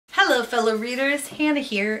Hello fellow readers, Hannah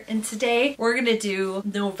here, and today we're gonna do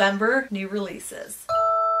November new releases.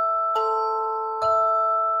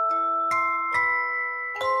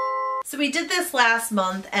 So we did this last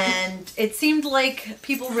month and it seemed like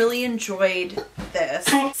people really enjoyed this.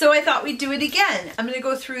 So I thought we'd do it again. I'm gonna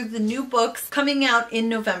go through the new books coming out in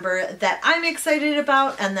November that I'm excited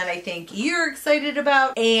about and that I think you're excited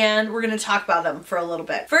about, and we're gonna talk about them for a little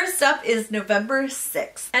bit. First up is November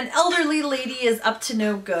 6th. An Elderly Lady is Up to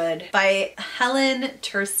No Good by Helene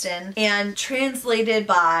Tursten and translated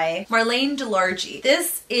by Marlene DeLargy.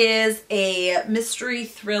 This is a mystery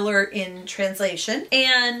thriller in translation,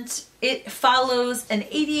 and it follows an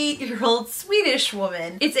 88-year-old Swedish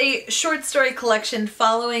woman. It's a short story collection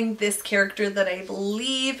following this character that I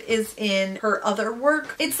believe is in her other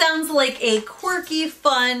work. It sounds like a quirky,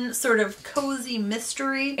 fun, sort of cozy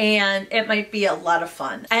mystery, and it might be a lot of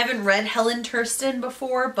fun. I haven't read Helene Tursten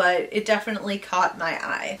before, but it definitely caught my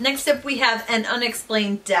eye. Next up we have An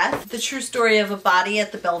Unexplained Death, the true story of a body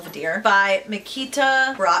at the Belvedere by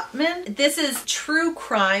Mikita Brottman. This is true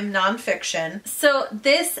crime nonfiction. So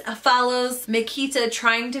this follows Mikita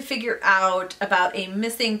trying to figure out about a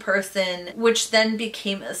missing person, which then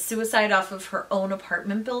became a suicide off of her own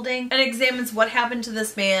apartment building, and examines what happened to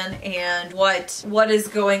this man and what is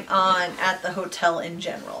going on at the hotel in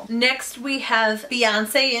general. Next we have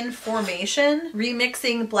Beyonce in Formation,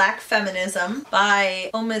 remixing Black feminism by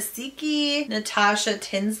Umise'eke Natasha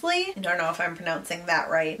Tinsley. I don't know if I'm pronouncing that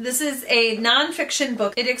right. This is a nonfiction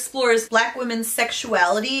book. It explores Black women's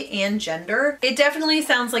sexuality and gender. It definitely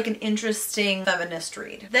sounds like an interesting feminist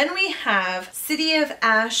read. Then we have City of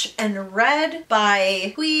Ash and Red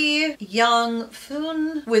by Hye-Young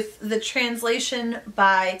with the translation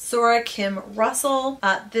by Sora Kim Russell.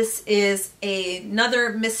 This is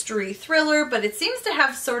another mystery thriller, but it seems to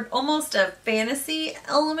have almost a fantasy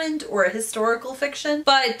element or a historical fiction.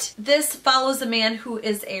 But this follows a man who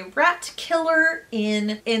is a rat killer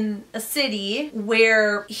in a city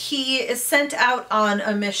where he is sent out on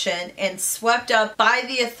a mission and swept up by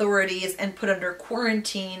the authorities and put under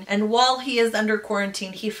quarantine. And while he is under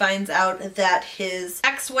quarantine, he finds out that his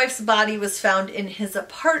ex-wife's body was found in his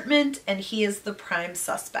apartment and he is the prime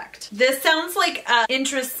suspect. This sounds like an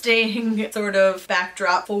interesting sort of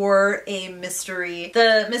backdrop for a mystery.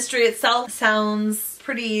 The mystery itself sounds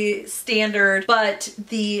pretty standard, but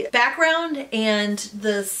the background and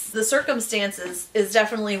the circumstances is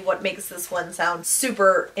definitely what makes this one sound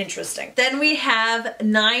super interesting. Then we have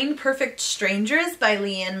 9 Perfect Strangers by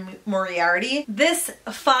Liane Moriarty. This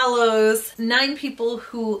follows 9 people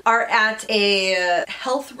who are at a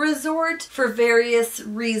health resort for various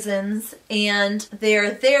reasons, and they're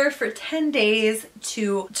there for 10 days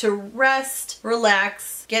to rest,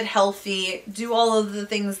 relax, get healthy, do all of the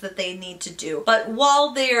things that they need to do. But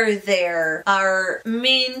while they are there, our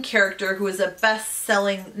main character, who is a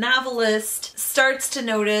best-selling novelist, starts to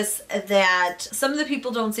notice that some of the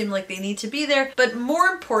people don't seem like they need to be there, but more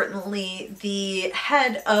importantly, the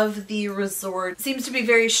head of the resort seems to be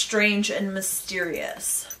very strange and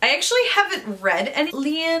mysterious. I actually haven't read any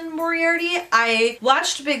Liane Moriarty. I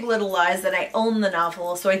watched Big Little Lies and I own the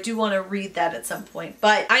novel, so I do want to read that at some point.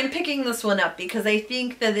 But I'm picking this one up because I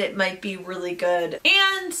think that it might be really good,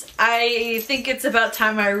 and I think it's about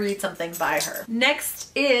time I read something by her.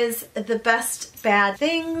 Next is The Best Bad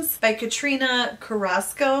Things by Katrina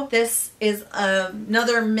Carrasco. This is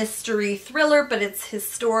another mystery thriller, but it's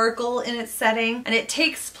historical in its setting, and it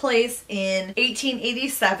takes place in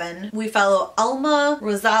 1887. We follow Alma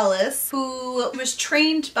Rosales, who was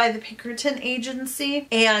trained by the Pinkerton Agency,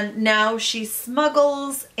 and now she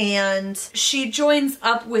smuggles, and she joins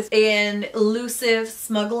up with an elusive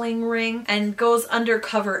smuggling ring and goes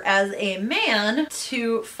undercover as a man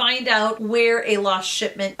to find out where a lost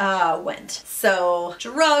shipment went. So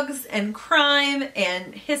drugs and crime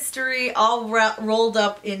and history all rolled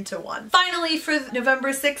up into one. Finally, for November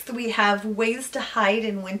 6th, we have Ways to Hide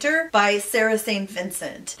in Winter by Sarah St.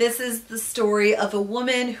 Vincent. This is the story of a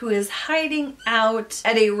woman who is hiding out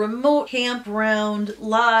at a remote campground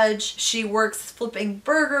lodge. She works flipping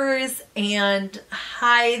burgers and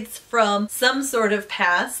hides from some sort of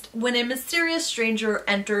past when a mysterious stranger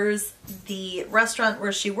enters the restaurant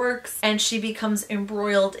where she works, and she becomes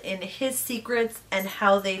embroiled in his secrets and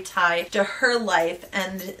how they tie to her life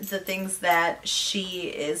and the things that she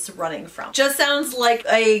is running from. Just sounds like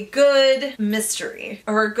a good mystery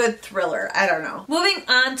or a good thriller. I don't know. Moving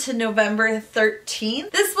on to November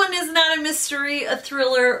 13th. This one is not a mystery, a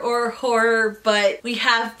thriller, or horror, but we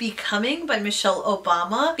have Becoming by Michelle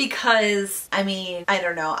Obama, because because, I mean, I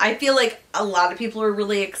don't know. I feel like a lot of people are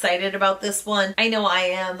really excited about this one. I know I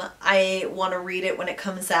am. I want to read it when it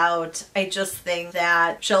comes out. I just think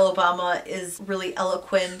that Michelle Obama is really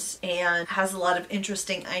eloquent and has a lot of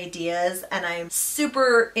interesting ideas, and I'm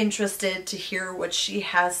super interested to hear what she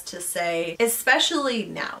has to say, especially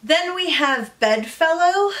now. Then we have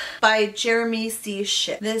Bedfellow by Jeremy C.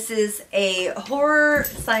 Shipp. This is a horror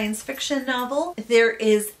science fiction novel. There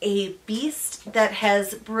is a beast that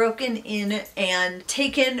has broken in and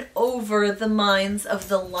taken over the minds of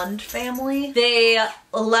the Lund family. They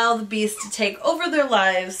allow the beast to take over their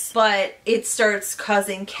lives, but it starts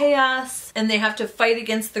causing chaos and they have to fight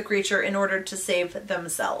against the creature in order to save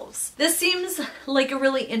themselves. This seems like a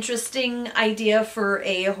really interesting idea for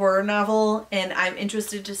a horror novel, and I'm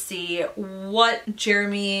interested to see what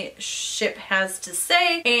Jeremy Shipp has to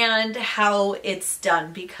say and how it's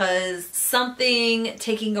done, because something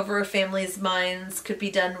taking over a family's minds could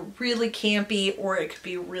be done really campy or it could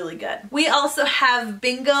be really good. We also have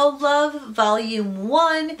Bingo Love Volume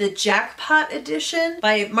 1, the Jackpot Edition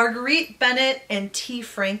by Marguerite Bennett and T.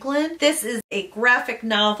 Franklin. This is a graphic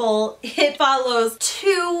novel. It follows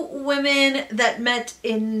two women that met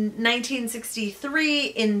in 1963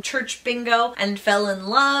 in church bingo and fell in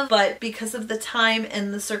love, but because of the time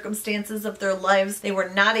and the circumstances of their lives, they were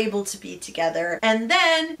not able to be together. And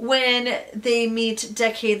then when they meet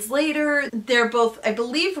decades later, they're both, I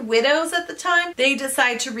believe, widows at the time, they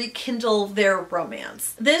decide to rekindle their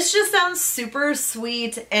romance. This just sounds super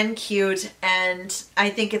sweet and cute, and I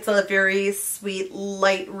think it's a very sweet,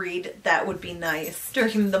 light read that would be nice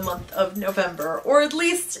during the month of November, or at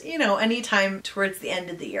least, you know, anytime towards the end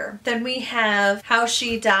of the year. Then we have How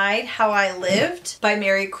She Died, How I Lived by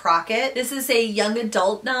Mary Crockett. This is a young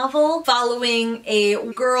adult novel following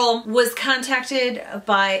a girl who was contacted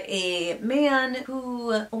by a man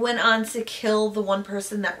who went on to kill the one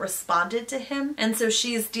person that responded to him, and so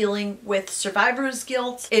she's dealing with survivor's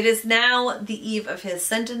guilt. It is now the eve of his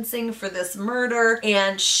sentencing for this murder,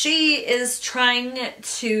 and she is trying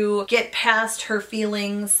to get past her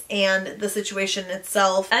feelings and the situation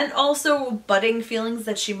itself, and also budding feelings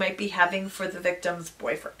that she might be having for the victim's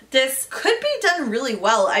boyfriend. This could be done really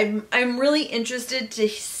well. I'm really interested to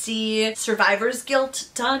see survivor's guilt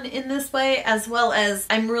done in this way, as well as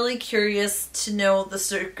I'm really curious to know the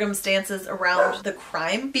circumstances around the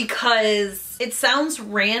crime, because it sounds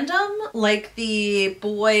random, like the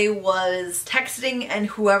boy was texting and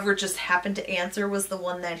whoever just happened to answer was the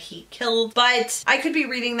one that he killed, but I could be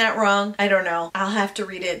reading that wrong. I don't know. I'll have to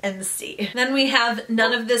read it and see. Then we have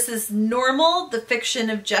None of This Is Normal, the fiction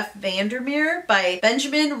of Jeff Vandermeer by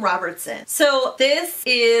Benjamin Robertson. So this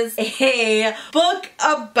is a book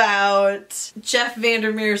about Jeff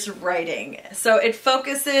Vandermeer's writing. So it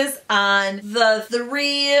focuses on the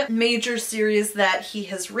three major series that he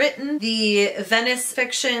has written: the Venice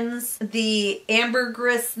fictions, the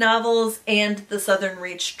Ambergris novels, and the Southern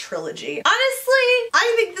Reach trilogy. Honestly,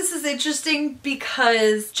 I think this is interesting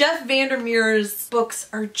because Jeff Vandermeer's books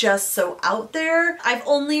are just so out there. I've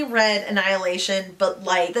only read Annihilation, but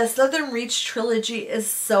like the Southern Reach trilogy is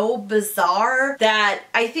so bizarre that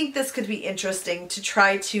I think this could be interesting to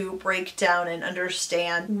try to break down and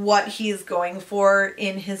understand what he's going for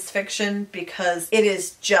in his fiction, because it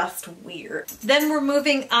is just weird. Then we're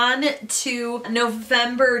moving on to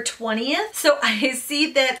November 20th. So I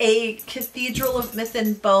see that A Cathedral of Myth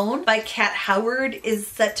and Bone by Kat Howard is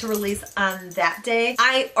set to release on that day.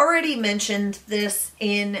 I already mentioned this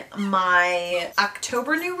in my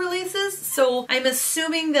October new releases, so I'm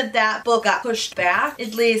assuming that that book got pushed back.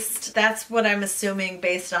 At least that's what I'm assuming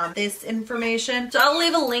based on this information. So I'll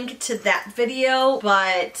leave a link to that video,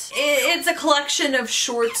 but it's a collection of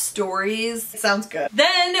short stories. It sounds good.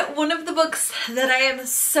 Then one of the books that I am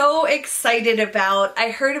so excited about, I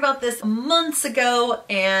heard about this months ago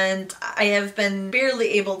and I have been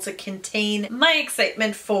barely able to contain my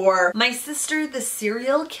excitement for My Sister the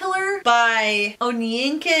Serial Killer by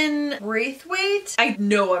Onyenkan Braithwaite. I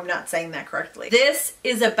know I'm not saying that correctly. This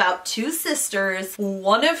is about two sisters,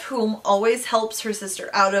 one of whom always helps her sister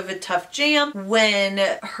out of a tough jam. When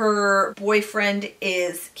her boyfriend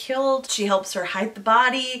is killed, she helps her hide the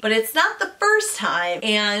body, but it's not the first time,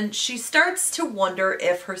 and she starts to wonder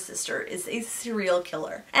if her sister is a serial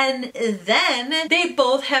killer. And then they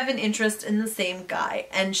both have an interest in the same guy,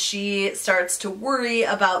 and she starts to worry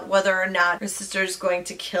about whether or not her sister is going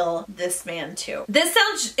to kill this man too.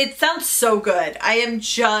 It sounds so good. I am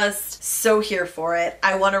just so here for it.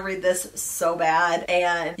 I want to read this so bad,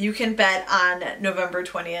 and you can bet on November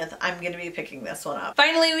 20th I'm going to be picking this one up.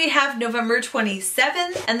 Finally, we have November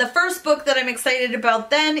 27th, and the first book that I'm excited about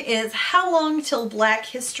then is How Long Till Black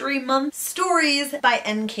History Month? Stories by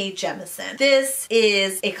N.K. Jemisin. This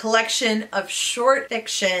is a collection of short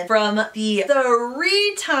fiction from the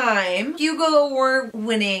 3-time Hugo Award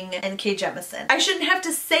winning N.K. Jemisin. I shouldn't have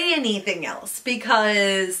to say anything else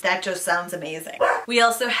because that just sounds amazing. We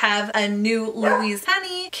also have a new Louise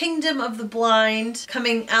Penny, Kingdom of the Blind,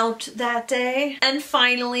 coming out that day. And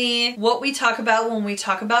finally, What We Talk About When We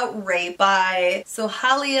Talk About Rape by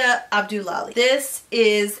Sohaila Abdullahi. This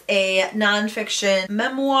is a nonfiction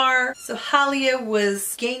memoir. Sohaila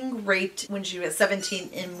was gang raped when she was 17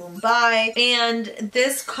 in Mumbai, and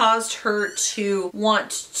this caused her to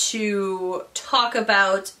want to talk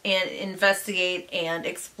about and investigate and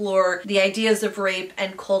explore the ideas of rape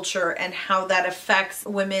and culture and how that affects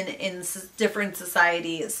women in different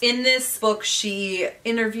societies. In this book, she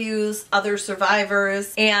interviews other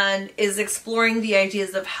survivors and is exploring the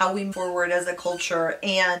ideas of how we move forward as a culture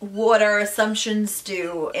and what our assumptions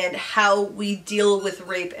do and how we deal with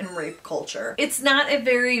rape and rape culture. It's not a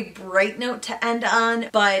very bright note to end on,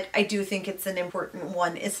 but I do think it's an important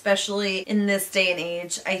one, especially in this day and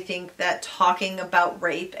age. I think that talking about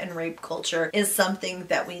rape and rape culture is something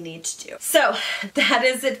that we need to do. So that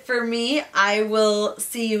is it for me. I will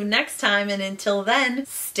see you next time, and until then,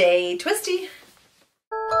 stay twisty.